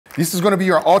This is gonna be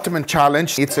your ultimate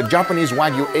challenge. It's a Japanese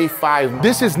Wagyu A5.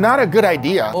 This is not a good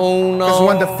idea. Oh no. Because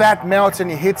when the fat melts and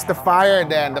it hits the fire,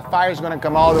 then the fire is gonna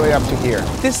come all the way up to here.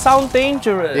 This sounds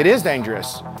dangerous. It is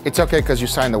dangerous. It's okay because you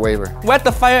signed the waiver. Where's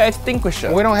the fire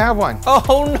extinguisher? We don't have one.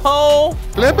 Oh no.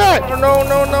 Flip it. Oh, no,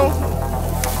 no, no.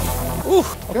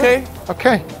 Oof, okay.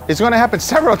 Okay, it's gonna happen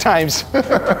several times.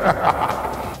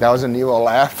 That was an evil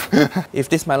laugh. If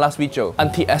this is my last video,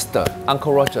 Auntie Esther,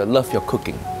 Uncle Roger, love your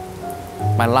cooking.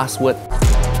 My last word.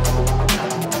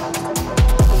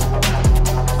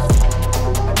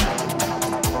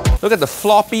 Look at the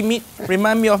floppy meat.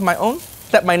 Remind me of my own.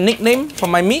 That's my nickname for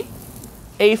my meat.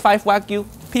 A5 Wagyu.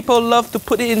 People love to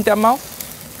put it in their mouth.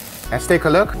 Let's take a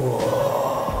look.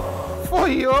 For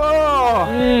you.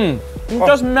 It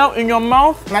just melt in your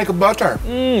mouth. Like a butter.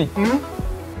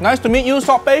 Nice to meet you,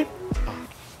 Salt Bay.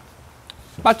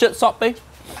 Budget Salt Bay.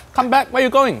 Come back, where you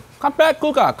going? Come back,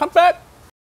 Guga, come back.